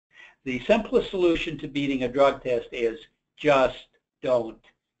The simplest solution to beating a drug test is just don't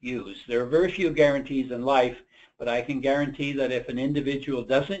use. There are very few guarantees in life, but I can guarantee that if an individual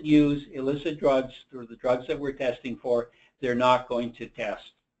doesn't use illicit drugs or the drugs that we're testing for, they're not going to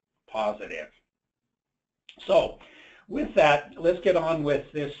test positive. So with that, let's get on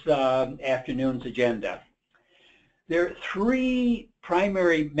with this afternoon's agenda. There are three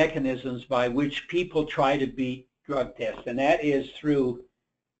primary mechanisms by which people try to beat drug tests, and that is through,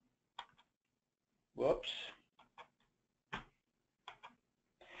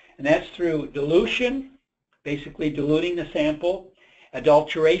 and that's through dilution, basically diluting the sample,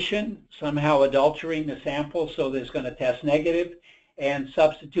 adulteration, somehow adulterating the sample so that it's going to test negative, and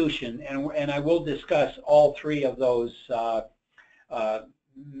substitution. And I will discuss all three of those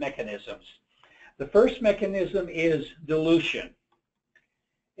mechanisms. The first mechanism is dilution.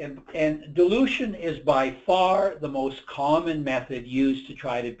 And dilution is by far the most common method used to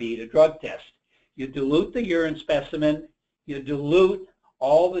try to beat a drug test. You dilute the urine specimen, you dilute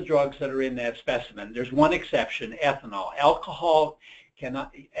all the drugs that are in that specimen. There's one exception, ethanol. Alcohol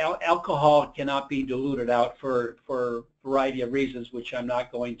cannot be diluted out for a variety of reasons, which I'm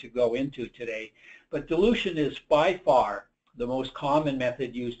not going to go into today. But dilution is by far the most common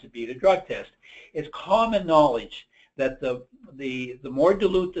method used to beat a drug test. It's common knowledge that the more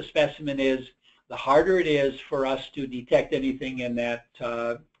dilute the specimen is, the harder it is for us to detect anything in that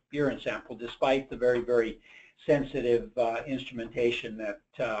urine sample, despite the very, very sensitive instrumentation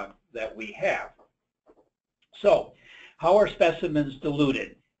that we have. So, how are specimens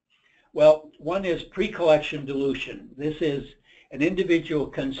diluted? Well, one is pre-collection dilution. This is an individual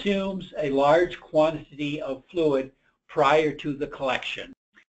consumes a large quantity of fluid prior to the collection.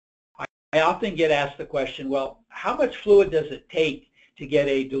 I often get asked the question, well, how much fluid does it take to get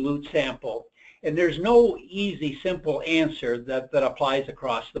a dilute sample? And there's no easy, simple answer that applies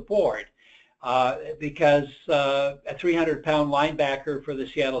across the board. Because a 300-pound linebacker for the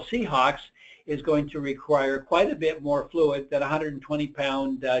Seattle Seahawks is going to require quite a bit more fluid than a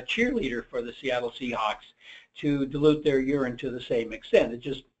 120-pound cheerleader for the Seattle Seahawks to dilute their urine to the same extent. It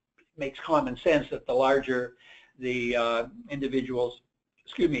just makes common sense that the larger the individual's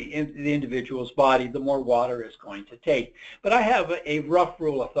body, the more water it's going to take. But I have a rough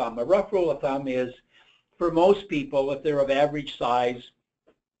rule of thumb. A rough rule of thumb is, for most people, if they're of average size,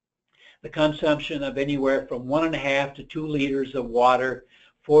 the consumption of anywhere from 1.5 to 2 liters of water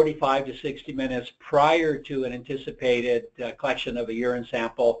 45 to 60 minutes prior to an anticipated collection of a urine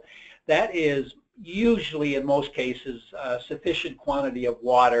sample. That is usually, in most cases, sufficient quantity of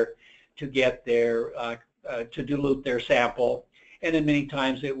water to get their to dilute their sample, and in many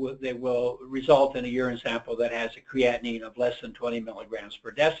times they will result in a urine sample that has a creatinine of less than 20 milligrams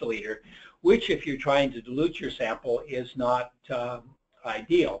per deciliter, which, if you're trying to dilute your sample, is not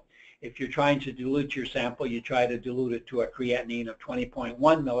ideal. If you're trying to dilute your sample, you try to dilute it to a creatinine of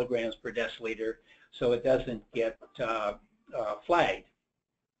 20.1 milligrams per deciliter so it doesn't get flagged.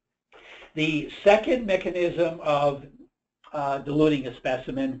 The second mechanism of diluting a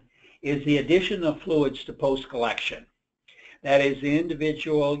specimen is the addition of fluids to post-collection. That is, the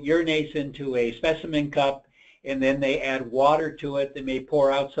individual urinates into a specimen cup, and then they add water to it. They may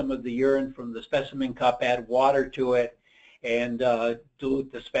pour out some of the urine from the specimen cup, add water to it, and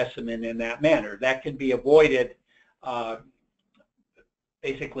dilute the specimen in that manner. That can be avoided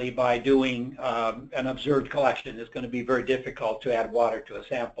basically by doing an observed collection. It's going to be very difficult to add water to a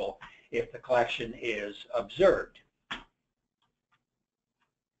sample if the collection is observed.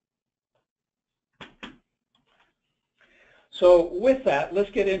 So with that,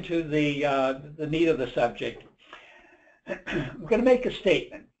 let's get into the meat of the subject. I'm going to make a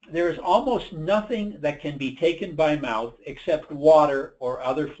statement. There is almost nothing that can be taken by mouth except water or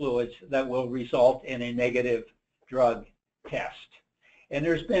other fluids that will result in a negative drug test. And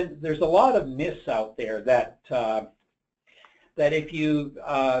there's a lot of myths out there that that if you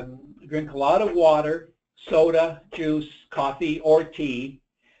drink a lot of water, soda, juice, coffee, or tea,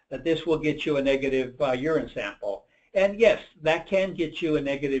 that this will get you a negative urine sample. And yes, that can get you a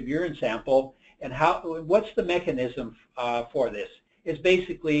negative urine sample. And what's the mechanism for this? It's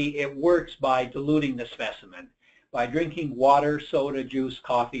basically, it works by diluting the specimen. By drinking water, soda, juice,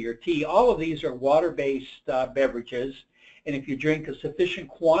 coffee, or tea. All of these are water-based beverages. And if you drink a sufficient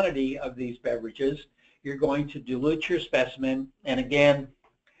quantity of these beverages, you're going to dilute your specimen. And again,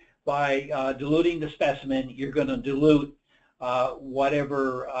 by diluting the specimen, you're going to dilute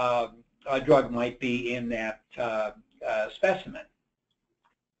whatever drug might be in that specimen.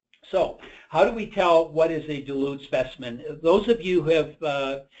 So, how do we tell what is a dilute specimen? Those of you who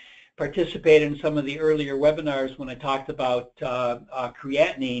have participated in some of the earlier webinars when I talked about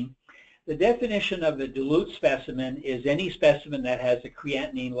creatinine, The definition of a dilute specimen is any specimen that has a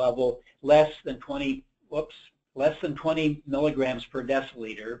creatinine level less than 20 milligrams per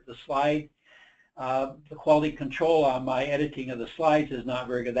deciliter. The slide, the quality control on my editing of the slides is not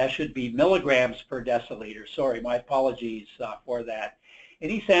very good. That should be milligrams per deciliter. Sorry, my apologies for that.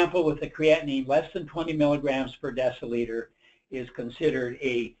 Any sample with a creatinine less than 20 milligrams per deciliter is considered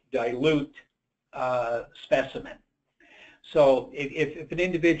a dilute specimen. So if an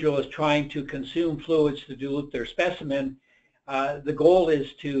individual is trying to consume fluids to dilute their specimen, the goal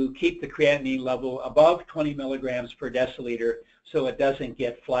is to keep the creatinine level above 20 milligrams per deciliter so it doesn't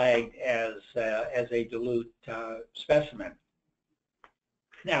get flagged as a dilute specimen.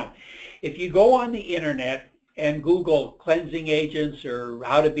 Now, if you go on the internet and Google cleansing agents or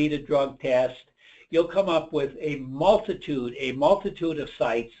how to beat a drug test, you'll come up with a multitude of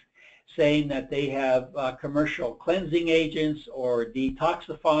sites saying that they have commercial cleansing agents or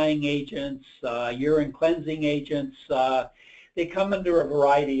detoxifying agents, urine cleansing agents. They come under a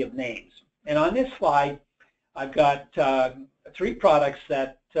variety of names. And on this slide, I've got 3 products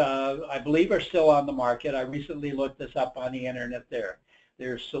that I believe are still on the market. I recently looked this up on the internet there.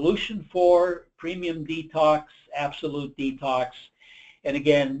 There's Solution 4, Premium Detox, Absolute Detox. And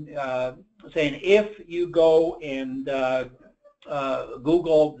again, saying if you go and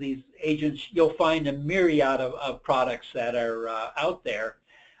Google these agents, you'll find a myriad of products that are out there.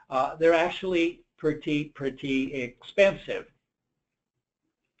 They're actually pretty expensive.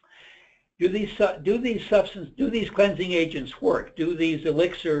 Do these cleansing agents work? Do these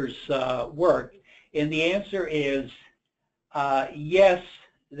elixirs work? And the answer is yes,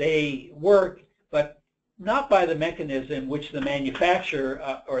 they work, but not by the mechanism which the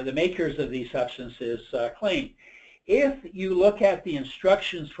manufacturer or the makers of these substances claim. If you look at the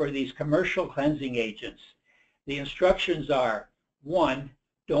instructions for these commercial cleansing agents, the instructions are: 1,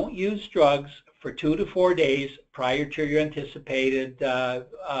 don't use drugs for 2 to 4 days prior to your anticipated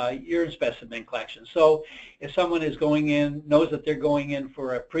urine specimen collection. So if someone is going in, knows that they're going in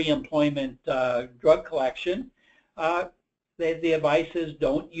for a pre-employment drug collection, the advice is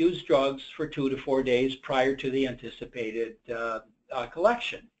don't use drugs for 2 to 4 days prior to the anticipated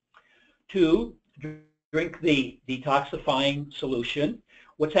collection. 2, drink the detoxifying solution.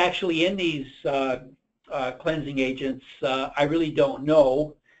 What's actually in these cleansing agents, I really don't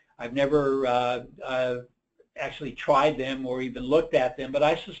know. I've never actually tried them or even looked at them, but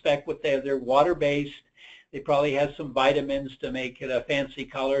I suspect they're water-based. They probably have some vitamins to make it a fancy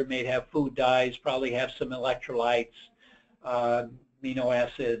color, may have food dyes, probably have some electrolytes, amino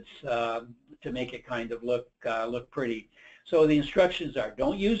acids to make it kind of look pretty. So the instructions are: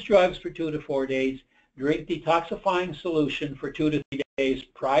 don't use drugs for 2 to 4 days, drink detoxifying solution for 2 to 3 days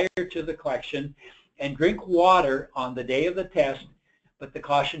prior to the collection, and drink water on the day of the test. But the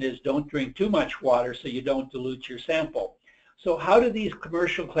caution is don't drink too much water so you don't dilute your sample. So how do these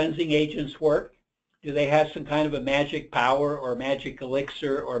commercial cleansing agents work? Do they have some kind of a magic power or magic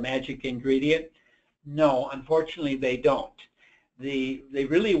elixir or magic ingredient? No, unfortunately they don't. They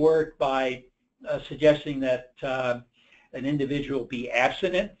really work by suggesting that an individual be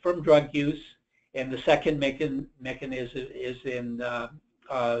abstinent from drug use, and the second mechanism is in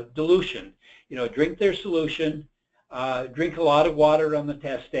dilution. You know, drink their solution, drink a lot of water on the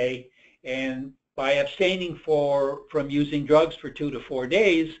test day, and by abstaining from using drugs for 2 to 4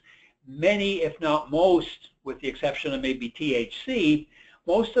 days, many, if not most, with the exception of maybe THC,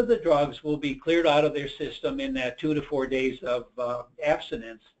 most of the drugs will be cleared out of their system in that 2 to 4 days of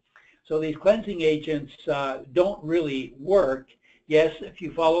abstinence. So these cleansing agents don't really work. Yes, if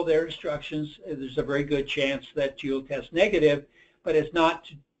you follow their instructions, there's a very good chance that you'll test negative, but it's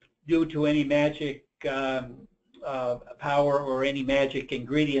not due to any magic power or any magic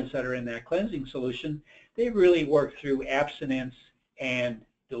ingredients that are in that cleansing solution. They really work through abstinence and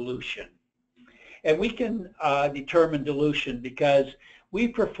dilution. And we can determine dilution because we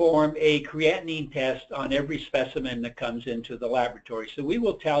perform a creatinine test on every specimen that comes into the laboratory. So we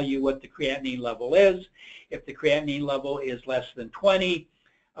will tell you what the creatinine level is. If the creatinine level is less than 20,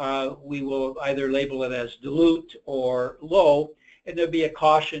 we will either label it as dilute or low, and there'll be a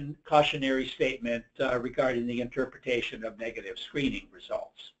cautionary statement regarding the interpretation of negative screening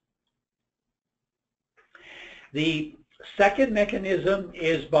results. The second mechanism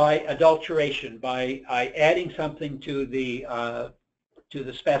is by adulteration, by adding something to the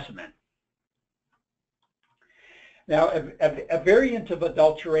specimen. Now, a variant of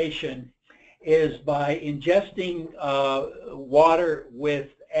adulteration is by ingesting water with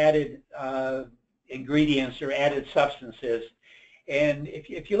added ingredients or added substances. And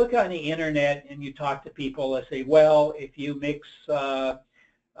if you look on the internet and you talk to people, they say, well, if you mix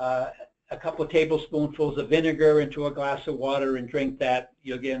couple of tablespoonfuls of vinegar into a glass of water and drink that,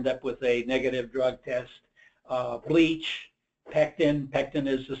 you'll end up with a negative drug test. Bleach, pectin. Pectin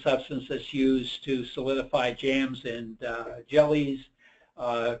is the substance that's used to solidify jams and jellies.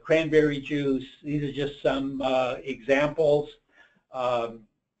 Cranberry juice. These are just some examples of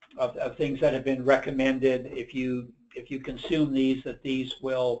things that have been recommended. If you consume these, that these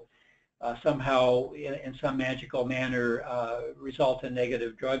will somehow, in some magical manner, result in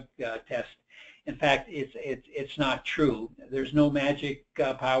negative drug test. In fact, it's not true. There's no magic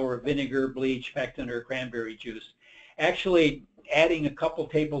power of vinegar, bleach, pectin, or cranberry juice. Actually, adding a couple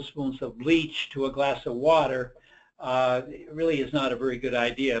tablespoons of bleach to a glass of water really is not a very good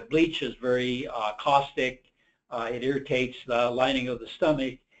idea. Bleach is very caustic. It irritates the lining of the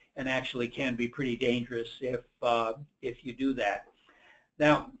stomach and actually can be pretty dangerous if you do that.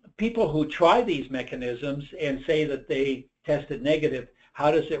 Now, people who try these mechanisms and say that they tested negative,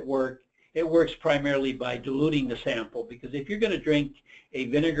 how does it work? It works primarily by diluting the sample, because if you're going to drink a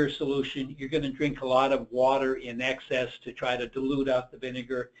vinegar solution, you're going to drink a lot of water in excess to try to dilute out the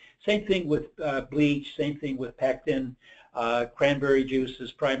vinegar. Same thing with bleach, same thing with pectin. Cranberry juice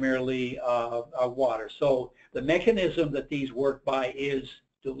is primarily water. So the mechanism that these work by is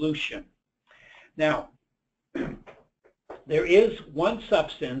dilution. Now, there is one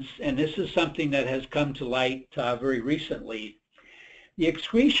substance, and this is something that has come to light very recently. The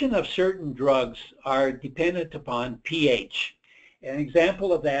excretion of certain drugs are dependent upon pH. An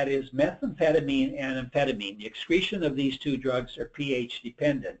example of that is methamphetamine and amphetamine. The excretion of these two drugs are pH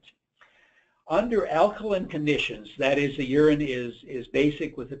dependent. Under alkaline conditions, that is, the urine is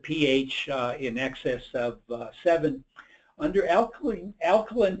basic with a pH in excess of 7. Under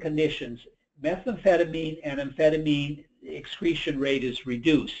alkaline conditions, methamphetamine and amphetamine excretion rate is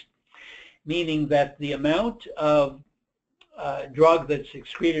reduced, meaning that the amount of drug that's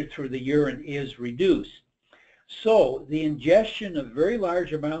excreted through the urine is reduced. So the ingestion of very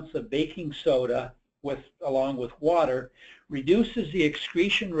large amounts of baking soda along with water reduces the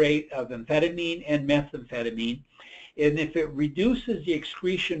excretion rate of amphetamine and methamphetamine, and if it reduces the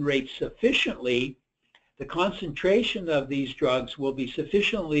excretion rate sufficiently, the concentration of these drugs will be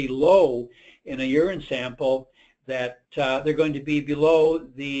sufficiently low in a urine sample that they're going to be below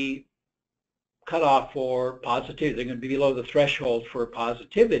the cutoff for positivity. They're going to be below the threshold for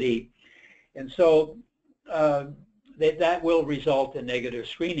positivity, and so that will result in negative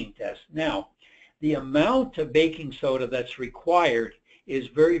screening tests. Now, the amount of baking soda that's required is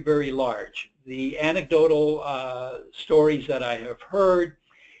very, very large. The anecdotal stories that I have heard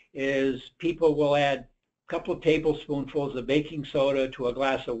is people will add a couple of tablespoonfuls of baking soda to a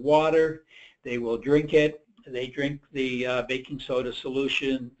glass of water. They will drink it. They drink the baking soda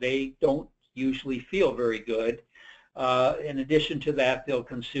solution. They don't usually feel very good. In addition to that, they'll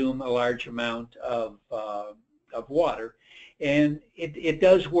consume a large amount of water. And it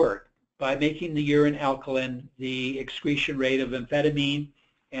does work. By making the urine alkaline, the excretion rate of amphetamine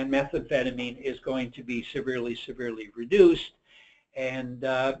and methamphetamine is going to be severely, severely reduced. And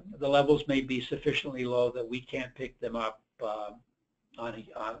the levels may be sufficiently low that we can't pick them up on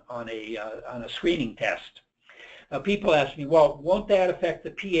a screening test. Now, people ask me, well, won't that affect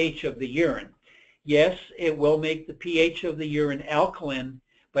the pH of the urine? Yes, it will make the pH of the urine alkaline,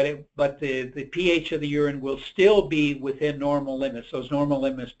 but the pH of the urine will still be within normal limits. Those normal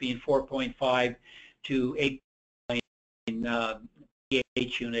limits being 4.5 to 8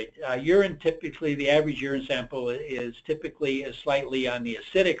 pH unit. Urine, typically, the average urine sample is typically slightly on the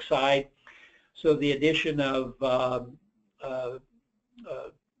acidic side. So the addition of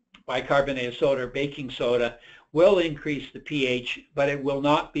bicarbonate of soda or baking soda will increase the pH, but it will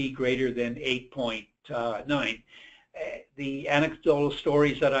not be greater than 8.9. The anecdotal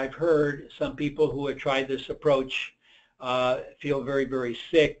stories that I've heard, some people who have tried this approach feel very, very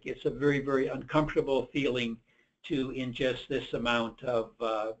sick. It's a very, very uncomfortable feeling to ingest this amount of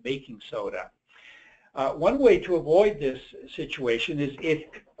baking soda. One way to avoid this situation is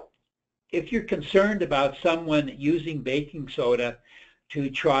if you're concerned about someone using baking soda to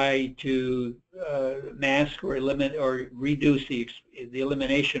try to mask or eliminate or reduce the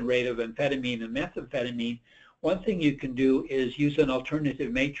elimination rate of amphetamine and methamphetamine, one thing you can do is use an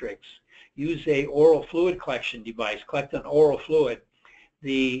alternative matrix. Use a oral fluid collection device. Collect an oral fluid.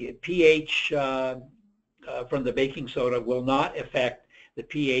 The pH from the baking soda will not affect the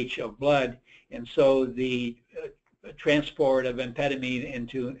pH of blood, and so the transport of amphetamine and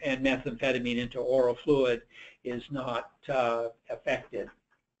methamphetamine into oral fluid is not affected.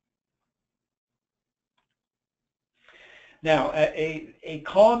 Now, a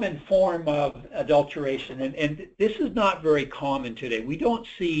common form of adulteration, and this is not very common today. We don't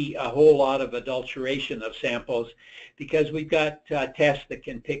see a whole lot of adulteration of samples because we've got tests that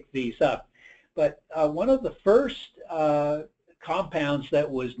can pick these up. But one of the first compounds that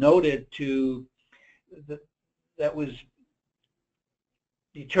was noted that was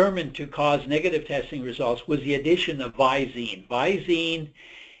determined to cause negative testing results was the addition of Visine. Visine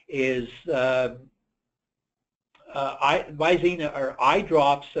is Visine are eye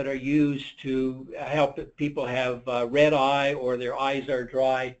drops that are used to help people have red eye or their eyes are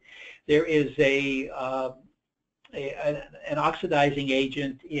dry. There is an oxidizing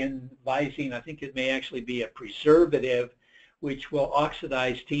agent in Visine. I think it may actually be a preservative, which will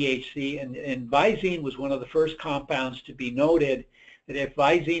oxidize THC. And Visine was one of the first compounds to be noted that if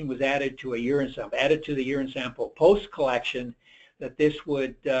Visine was added to a urine sample, added to the urine sample post-collection, that this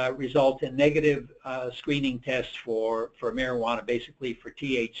would result in negative screening tests for marijuana, basically for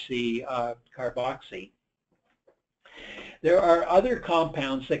THC carboxy. There are other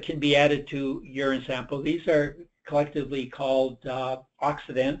compounds that can be added to urine sample. These are collectively called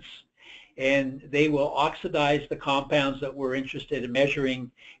oxidants, and they will oxidize the compounds that we're interested in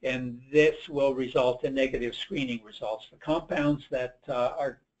measuring, and this will result in negative screening results. The compounds that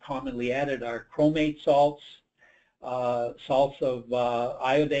are commonly added are chromate salts, salts of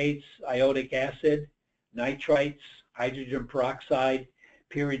iodates, iodic acid, nitrites, hydrogen peroxide,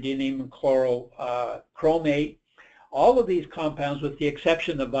 pyridinium chlorochromate. All of these compounds, with the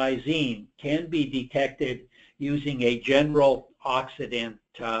exception of Visine, can be detected using a general oxidant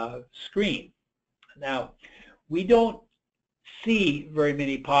screen. Now, we don't see very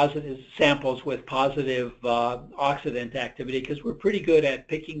many positive samples with positive oxidant activity because we're pretty good at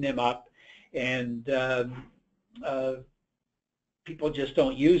picking them up, and people just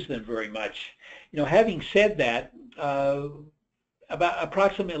don't use them very much. You know, having said that, about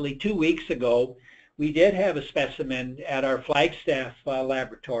approximately 2 weeks ago, we did have a specimen at our Flagstaff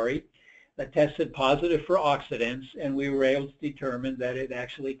laboratory that tested positive for oxidants, and we were able to determine that it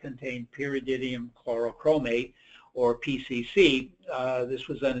actually contained pyridinium chlorochromate, or PCC. This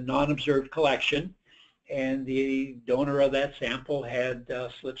was a non-observed collection, and the donor of that sample had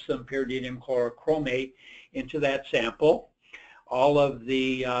slipped some pyridinium chlorochromate into that sample. All of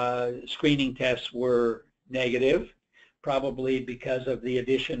the screening tests were negative, probably because of the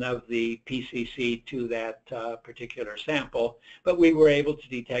addition of the PCC to that particular sample, but we were able to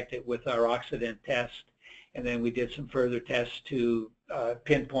detect it with our oxidant test, and then we did some further tests to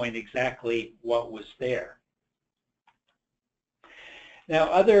pinpoint exactly what was there. Now,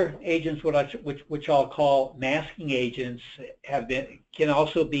 other agents, which I'll call masking agents, can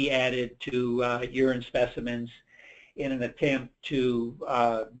also be added to urine specimens in an attempt to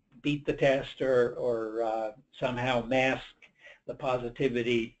beat the test or somehow mask the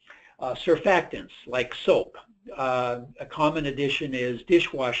positivity. Surfactants like soap. A common addition is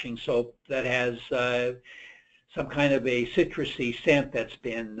dishwashing soap that has some kind of a citrusy scent that's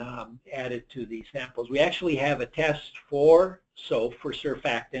been added to these samples. We actually have a test for soap for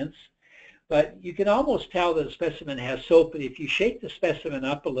surfactants, but you can almost tell that the specimen has soap, but if you shake the specimen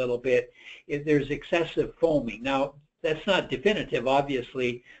up a little bit, there's excessive foaming. Now, that's not definitive,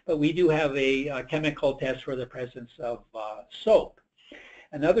 obviously, but we do have a chemical test for the presence of soap.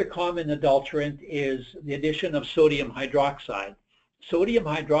 Another common adulterant is the addition of sodium hydroxide. Sodium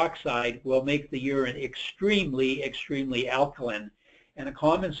hydroxide will make the urine extremely, extremely alkaline, and a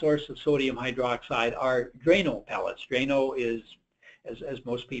common source of sodium hydroxide are Drano pellets. Drano is, as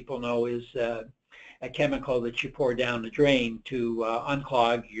most people know, is a chemical that you pour down the drain to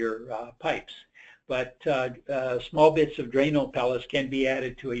unclog your pipes. But small bits of Drano pellets can be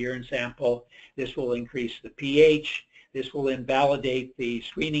added to a urine sample. This will increase the pH. This will invalidate the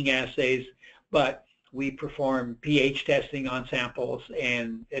screening assays, but we perform pH testing on samples,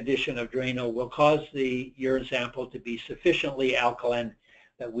 and addition of Drano will cause the urine sample to be sufficiently alkaline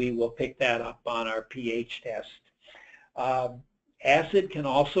that we will pick that up on our pH test. Acid can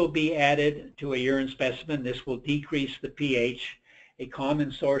also be added to a urine specimen. This will decrease the pH. A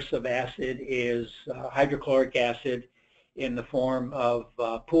common source of acid is hydrochloric acid in the form of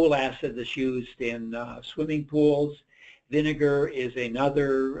pool acid that's used in swimming pools. Vinegar is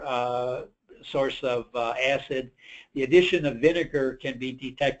another source of acid. The addition of vinegar can be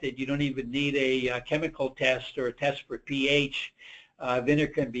detected. You don't even need a chemical test or a test for pH.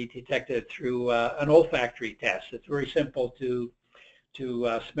 Vinegar can be detected through an olfactory test. It's very simple to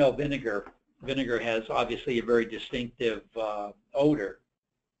smell vinegar. Vinegar has obviously a very distinctive odor.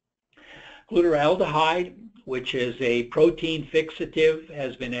 Glutaraldehyde, which is a protein fixative,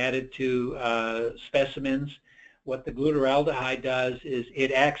 has been added to specimens. what the glutaraldehyde does is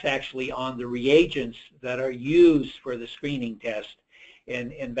it acts actually on the reagents that are used for the screening test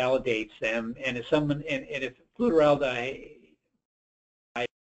and validates them. And if if glutaraldehyde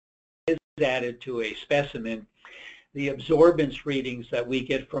is added to a specimen, the absorbance readings that we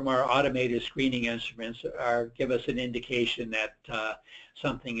get from our automated screening instruments give us an indication that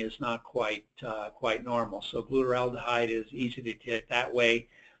something is not quite normal. So glutaraldehyde is easy to detect that way.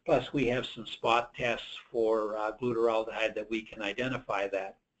 Plus, we have some spot tests for glutaraldehyde that we can identify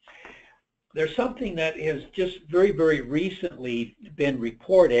that. There's something that has just very, very recently been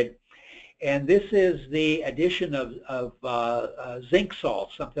reported, and this is the addition of zinc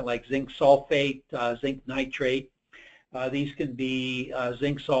salts, something like zinc sulfate, zinc nitrate. These can be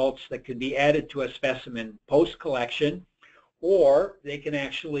zinc salts that can be added to a specimen post-collection, or they can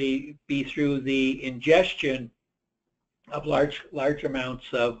actually be through the ingestion of large amounts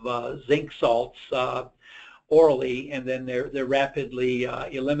of zinc salts orally, and then they're rapidly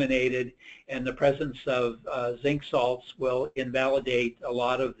eliminated, and the presence of zinc salts will invalidate a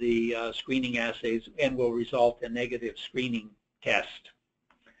lot of the screening assays and will result in negative screening test.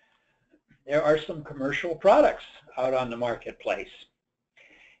 There are some commercial products out on the marketplace,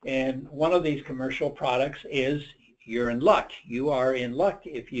 and one of these commercial products is you're in luck. You are in luck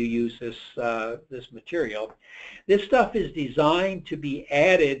if you use this material. This stuff is designed to be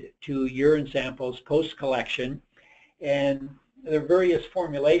added to urine samples post-collection, and there are various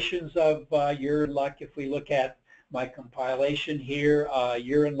formulations of urine luck. If we look at my compilation here,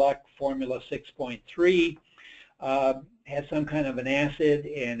 urine luck formula 6.3 has some kind of an acid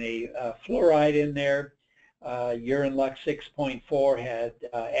and a fluoride in there. Urine luck 6.4 had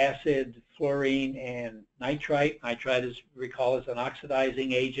acid, fluorine, and nitrite. Nitrite, as recall, is an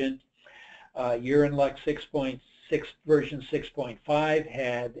oxidizing agent. Urine luck 6.6 version 6.5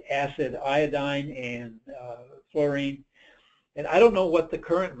 had acid, iodine, and fluorine. And I don't know what the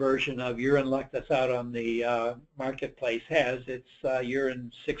current version of urine luck that's out on the marketplace has. It's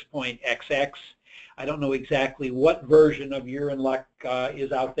urine 6.XX. I don't know exactly what version of urine luck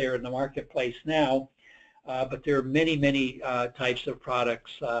is out there in the marketplace now. But there are many, many types of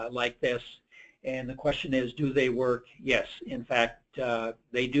products like this. And the question is, do they work? Yes, in fact,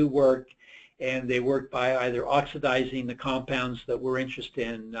 they do work. And they work by either oxidizing the compounds that we're interested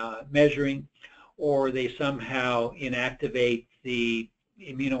in measuring, or they somehow inactivate the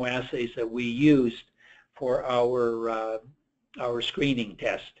immunoassays that we used for our screening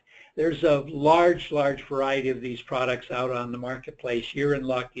test. There's a large variety of these products out on the marketplace. Urine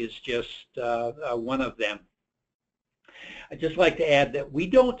luck is just one of them. I'd just like to add that we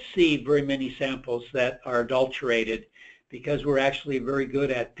don't see very many samples that are adulterated because we're actually very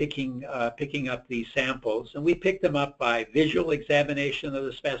good at picking up these samples. And we pick them up by visual examination of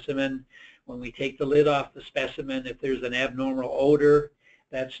the specimen. When we take the lid off the specimen, if there's an abnormal odor,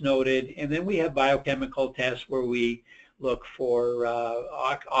 that's noted. And then we have biochemical tests where we look for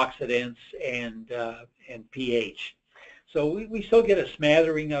oxidants and pH. So we still get a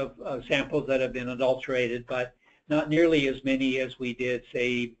smattering of samples that have been adulterated, but not nearly as many as we did,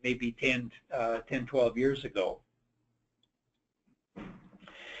 say, maybe 10, 12 years ago.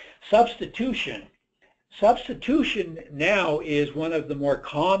 Substitution. Substitution now is one of the more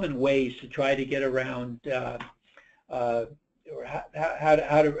common ways to try to get around how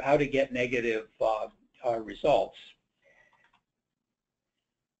to get negative results.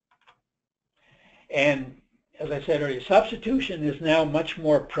 And as I said earlier, substitution is now much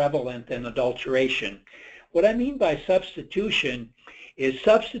more prevalent than adulteration. What I mean by substitution is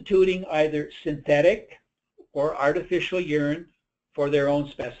substituting either synthetic or artificial urine for their own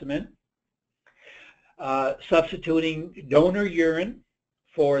specimen, substituting donor urine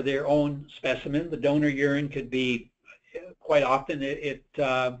for their own specimen. The donor urine could be, quite often it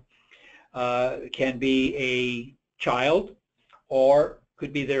can be a child, or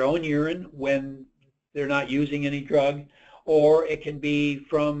could be their own urine when they're not using any drug, or it can be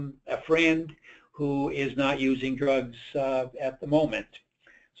from a friend who is not using drugs at the moment.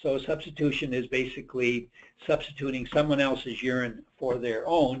 So substitution is basically substituting someone else's urine for their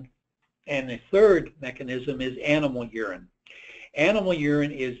own. And the third mechanism is animal urine. Animal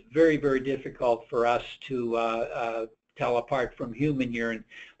urine is very, very difficult for us to tell apart from human urine.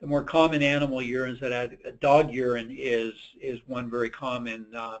 The more common animal urines that dog urine is one very common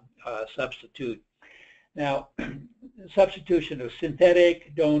substitute. Now, substitution of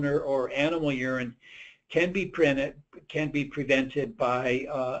synthetic, donor, or animal urine can be prevented by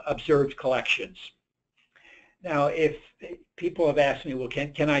observed collections. Now, if people have asked me, well,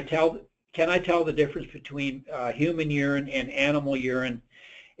 can I tell the difference between human urine and animal urine?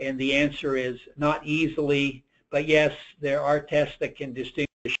 And the answer is not easily, But yes, there are tests that can distinguish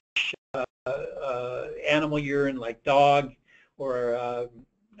animal urine like dog or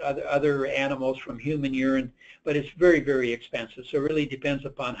other animals from human urine, but it's very, very expensive. So it really depends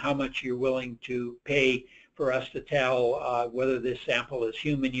upon how much you're willing to pay for us to tell whether this sample is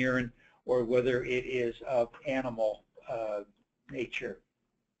human urine or whether it is of animal nature.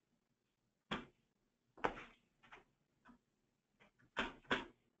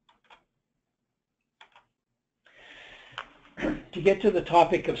 To get to the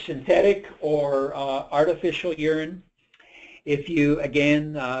topic of synthetic or artificial urine, if you,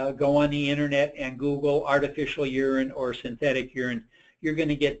 again, go on the internet and Google artificial urine or synthetic urine, you're going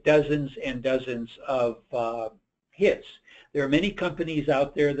to get dozens and dozens of hits. There are many companies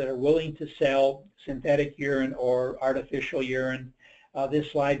out there that are willing to sell synthetic urine or artificial urine.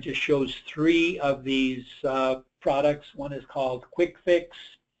 This slide just shows 3 of these products. One is called Quick Fix,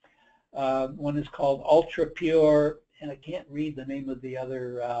 one is called Ultra Pure, and I can't read the name of the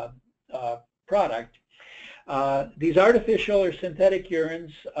other product. These artificial or synthetic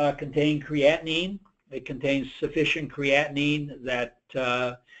urines contain creatinine. They contain sufficient creatinine that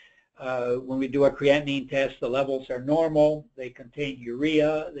when we do a creatinine test, the levels are normal. They contain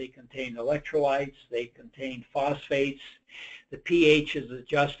urea, they contain electrolytes, they contain phosphates. The pH is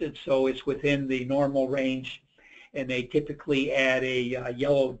adjusted so it's within the normal range, and they typically add a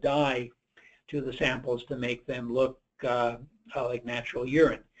yellow dye to the samples to make them look like natural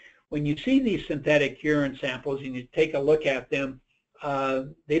urine. When you see these synthetic urine samples and you take a look at them,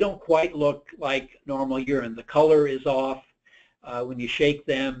 they don't quite look like normal urine. The color is off. When you shake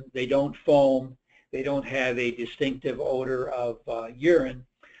them, they don't foam. They don't have a distinctive odor of urine.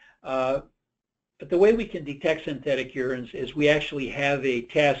 But the way we can detect synthetic urines is we actually have a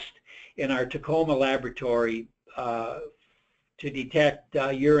test in our Tacoma laboratory to detect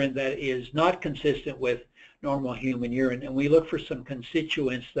urine that is not consistent with normal human urine, and we look for some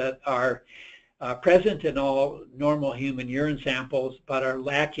constituents that are present in all normal human urine samples but are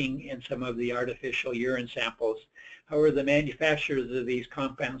lacking in some of the artificial urine samples. However, the manufacturers of these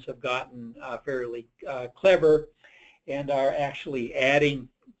compounds have gotten fairly clever and are actually adding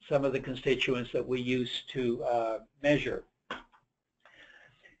some of the constituents that we use to measure.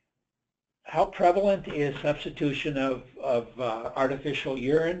 How prevalent is substitution of artificial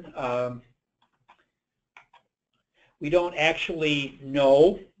urine? We don't actually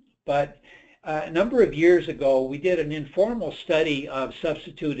know, but a number of years ago we did an informal study of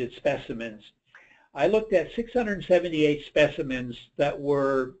substituted specimens. I looked at 678 specimens that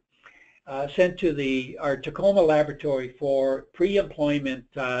were sent to our Tacoma laboratory for pre-employment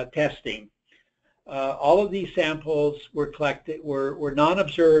testing. All of these samples were collected, were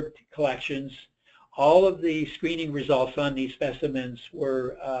non-observed collections. All of the screening results on these specimens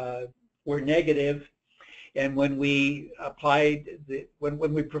were negative. And when we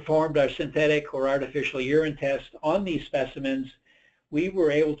when we performed our synthetic or artificial urine test on these specimens, we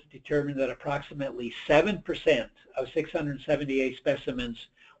were able to determine that approximately 7% of 678 specimens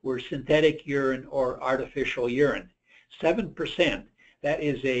were synthetic urine or artificial urine. 7%. That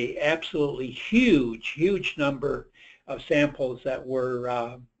is a absolutely huge number of samples that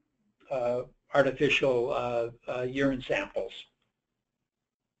were artificial urine samples.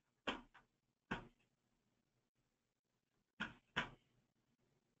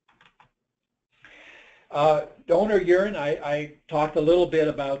 Donor urine, I talked a little bit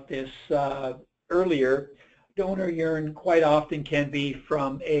about this earlier. Donor urine quite often can be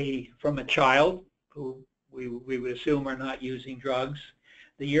from a child who we would assume are not using drugs.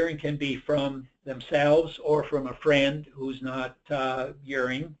 The urine can be from themselves or from a friend who's not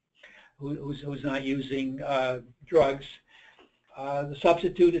who's not using drugs. The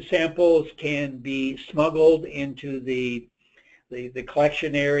substituted samples can be smuggled into the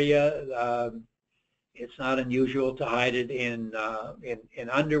collection area. It's not unusual to hide it in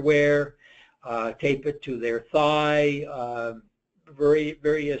underwear, tape it to their thigh,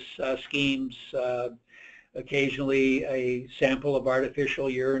 various schemes. Occasionally a sample of artificial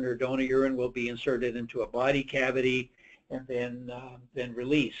urine or donor urine will be inserted into a body cavity and then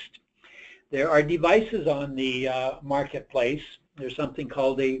released. There are devices on the marketplace. There's something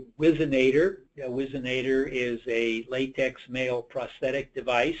called a Whizzinator. A Whizzinator is a latex male prosthetic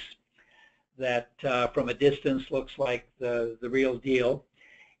device that from a distance looks like the real deal.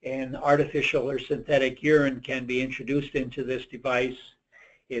 And artificial or synthetic urine can be introduced into this device.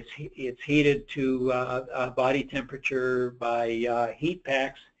 It's heated to body temperature by heat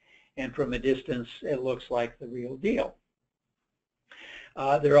packs, and from a distance it looks like the real deal.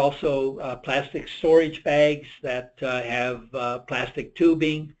 There are also plastic storage bags that have plastic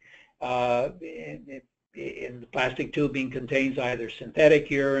tubing. in the plastic tubing contains either synthetic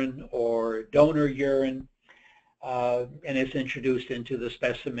urine or donor urine, and it's introduced into the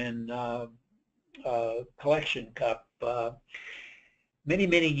specimen collection cup. Many,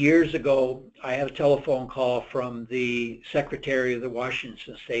 many years ago, I had a telephone call from the secretary of the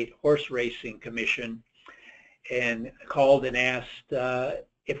Washington State Horse Racing Commission, and called and asked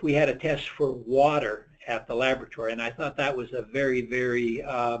if we had a test for water at the laboratory. And I thought that was a very, very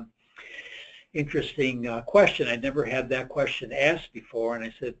interesting question. I'd never had that question asked before. And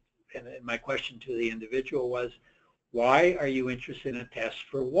I said, and my question to the individual was, why are you interested in a test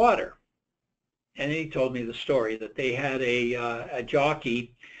for water? And he told me the story that they had a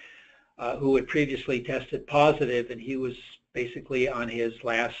jockey who had previously tested positive, and he was basically on his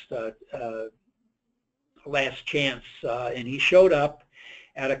last chance, and he showed up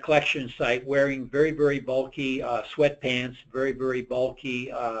at a collection site wearing very, very bulky sweatpants, very, very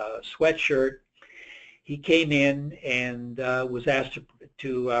bulky sweatshirt. He came in and was asked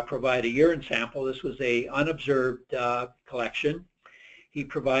to provide a urine sample. This was a unobserved collection. He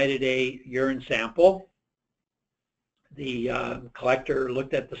provided a urine sample. The collector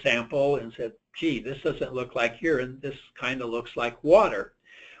looked at the sample and said, gee, this doesn't look like urine, this kind of looks like water,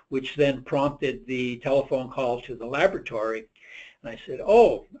 which then prompted the telephone call to the laboratory. And I said,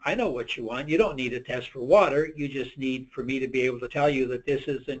 oh, I know what you want. You don't need a test for water. You just need for me to be able to tell you that this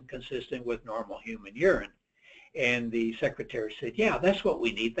isn't consistent with normal human urine. And the secretary said, yeah, that's what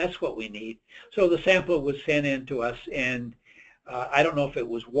we need. That's what we need. So the sample was sent in to us, and I don't know if it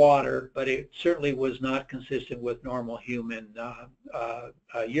was water, but it certainly was not consistent with normal human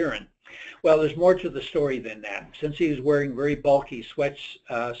urine. Well, there's more to the story than that. Since he was wearing very bulky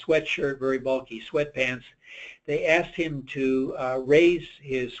sweatshirt, very bulky sweatpants, they asked him to raise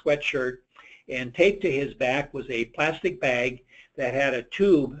his sweatshirt, and taped to his back was a plastic bag that had a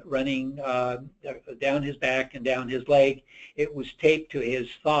tube running down his back and down his leg. It was taped to his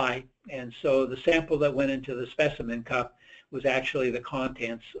thigh, and so the sample that went into the specimen cup was actually the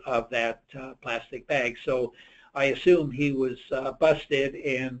contents of that plastic bag. So I assume he was busted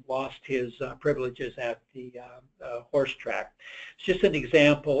and lost his privileges at the horse track. It's just an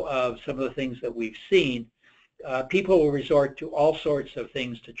example of some of the things that we've seen. People will resort to all sorts of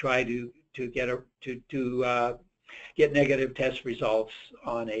things to try to get negative test results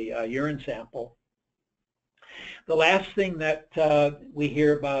on a urine sample. The last thing that we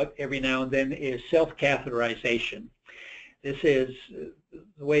hear about every now and then is self-catheterization. This is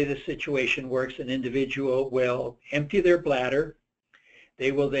the way this situation works. An individual will empty their bladder.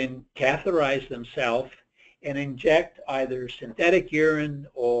 They will then catheterize themselves and inject either synthetic urine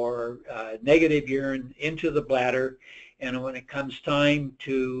or negative urine into the bladder. And when it comes time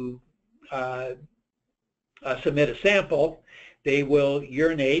to submit a sample, they will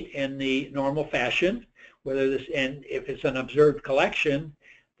urinate in the normal fashion. And if it's an observed collection,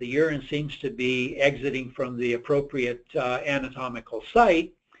 the urine seems to be exiting from the appropriate anatomical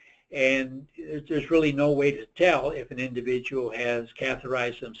site, and there's really no way to tell if an individual has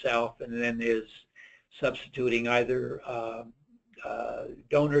catheterized himself and then is substituting either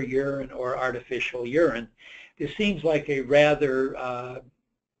donor urine or artificial urine. This seems like a rather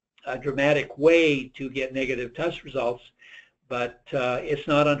dramatic way to get negative test results, but it's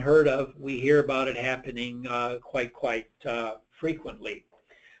not unheard of. We hear about it happening quite frequently.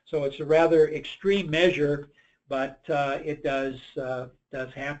 So it's a rather extreme measure, but it does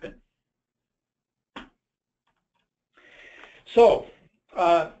happen. So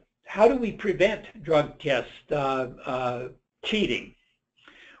how do we prevent drug test cheating?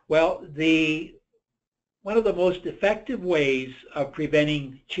 Well, one of the most effective ways of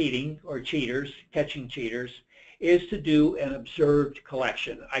preventing cheating or cheaters, catching cheaters, is to do an observed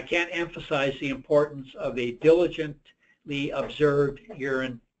collection. I can't emphasize the importance of a diligently observed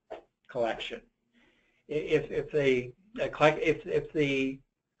urine collection. If the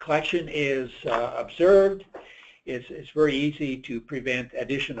collection is observed, it's very easy to prevent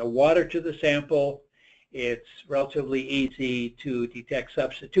addition of water to the sample. It's relatively easy to detect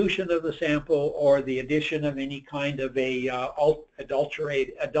substitution of the sample or the addition of any kind of a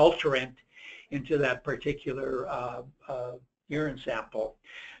adulterant into that particular urine sample.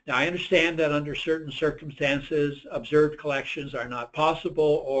 Now, I understand that under certain circumstances, observed collections are not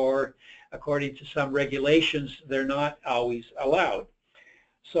possible, or according to some regulations, they're not always allowed.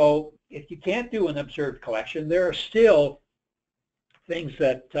 So if you can't do an observed collection, there are still things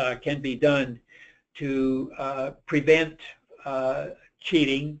that can be done to prevent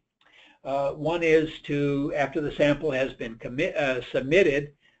cheating. One is to, after the sample has been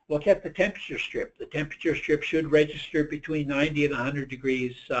submitted, look at the temperature strip. The temperature strip should register between 90 and 100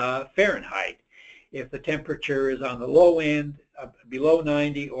 degrees Fahrenheit. If the temperature is on the low end, below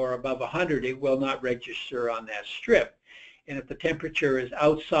 90 or above 100, it will not register on that strip. And if the temperature is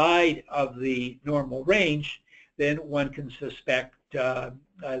outside of the normal range, then one can suspect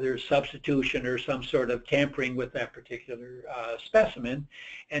either substitution or some sort of tampering with that particular specimen.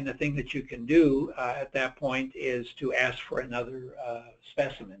 And the thing that you can do at that point is to ask for another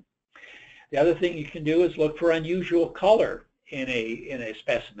specimen. The other thing you can do is look for unusual color in a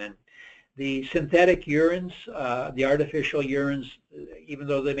specimen. The synthetic urines, the artificial urines, even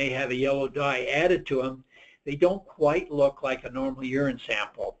though they may have a yellow dye added to them, they don't quite look like a normal urine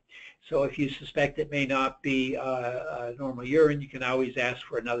sample. So if you suspect it may not be a normal urine, you can always ask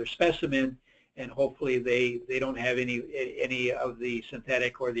for another specimen, and hopefully they don't have any of the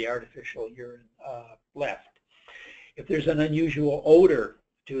synthetic or the artificial urine left. If there's an unusual odor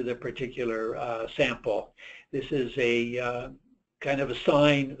to the particular sample, this is a kind of a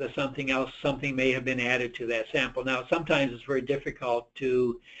sign that something may have been added to that sample. Now, sometimes it's very difficult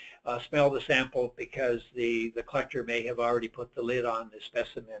to smell the sample because the collector may have already put the lid on the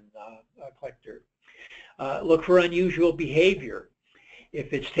specimen collector. Look for unusual behavior.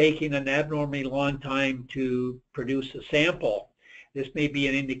 If it's taking an abnormally long time to produce a sample, this may be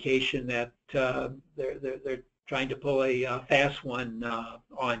an indication that they're trying to pull a fast one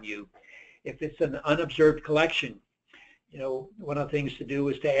on you. If it's an unobserved collection, you know, one of the things to do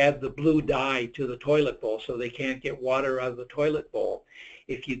is to add the blue dye to the toilet bowl so they can't get water out of the toilet bowl.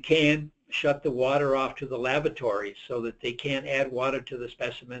 If you can, shut the water off to the lavatory so that they can't add water to the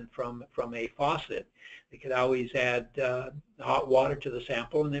specimen from a faucet. They could always add hot water to the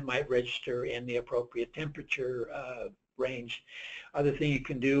sample, and it might register in the appropriate temperature range. Other thing you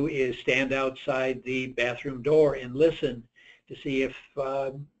can do is stand outside the bathroom door and listen to see if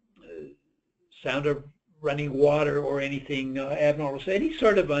sound of running water or anything abnormal. So any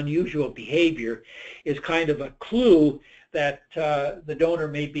sort of unusual behavior is kind of a clue that the donor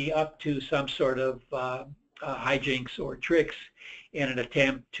may be up to some sort of hijinks or tricks in an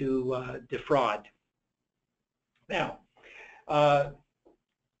attempt to defraud. Now,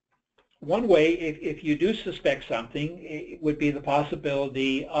 one way, if you do suspect something, it would be the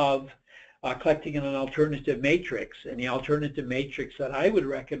possibility of collecting in an alternative matrix. And the alternative matrix that I would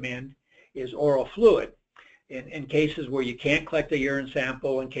recommend is oral fluid. In cases where you can't collect a urine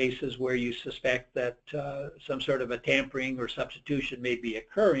sample, in cases where you suspect that some sort of a tampering or substitution may be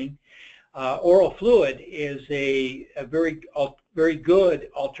occurring, oral fluid is a very good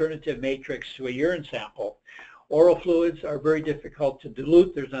alternative matrix to a urine sample. Oral fluids are very difficult to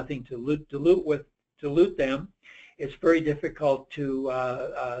dilute. There's nothing to dilute them. It's very difficult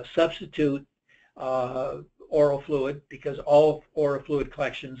to substitute oral fluid because all oral fluid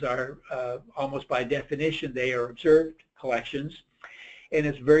collections are, almost by definition, they are observed collections. And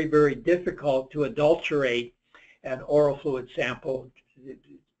it's very, very difficult to adulterate an oral fluid sample. It's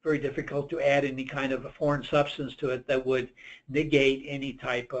very difficult to add any kind of a foreign substance to it that would negate any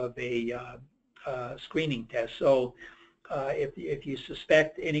type of a screening test. So if you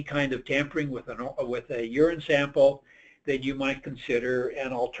suspect any kind of tampering with a urine sample, then you might consider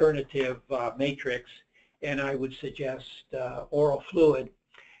an alternative matrix, and I would suggest oral fluid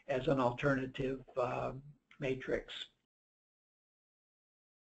as an alternative matrix.